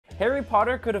Harry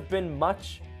Potter could have been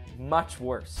much, much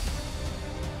worse.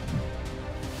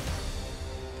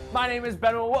 My name is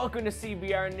Ben, welcome to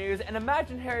CBR News, and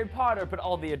imagine Harry Potter, but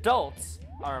all the adults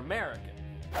are American.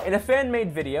 In a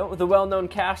fan-made video, the well-known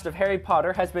cast of Harry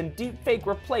Potter has been deepfake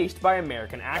replaced by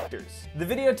American actors. The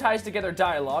video ties together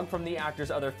dialogue from the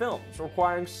actors' other films,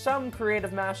 requiring some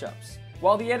creative mashups.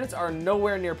 While the edits are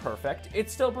nowhere near perfect, it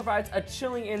still provides a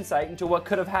chilling insight into what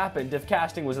could have happened if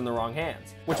casting was in the wrong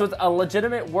hands, which was a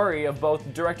legitimate worry of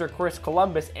both director Chris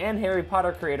Columbus and Harry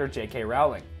Potter creator J.K.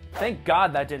 Rowling. Thank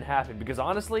God that didn't happen, because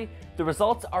honestly, the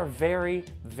results are very,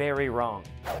 very wrong.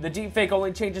 The deepfake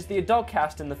only changes the adult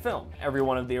cast in the film, every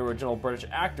one of the original British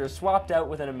actors swapped out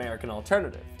with an American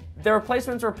alternative. The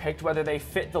replacements were picked whether they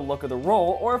fit the look of the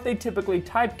role or if they typically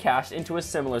typecast into a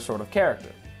similar sort of character.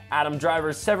 Adam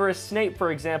Driver's Severus Snape,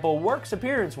 for example, works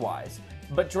appearance-wise,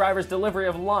 but Driver's delivery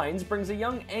of lines brings a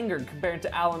young anger compared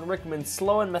to Alan Rickman's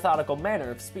slow and methodical manner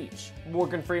of speech.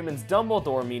 Morgan Freeman's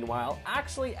Dumbledore, meanwhile,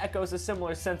 actually echoes a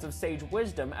similar sense of sage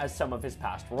wisdom as some of his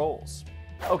past roles.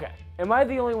 Okay, am I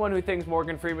the only one who thinks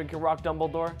Morgan Freeman can rock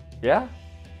Dumbledore? Yeah?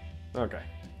 Okay.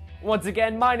 Once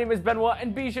again, my name is Benoit,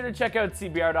 and be sure to check out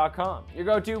CBR.com, your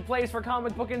go-to place for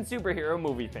comic book and superhero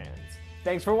movie fans.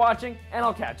 Thanks for watching, and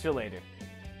I'll catch you later.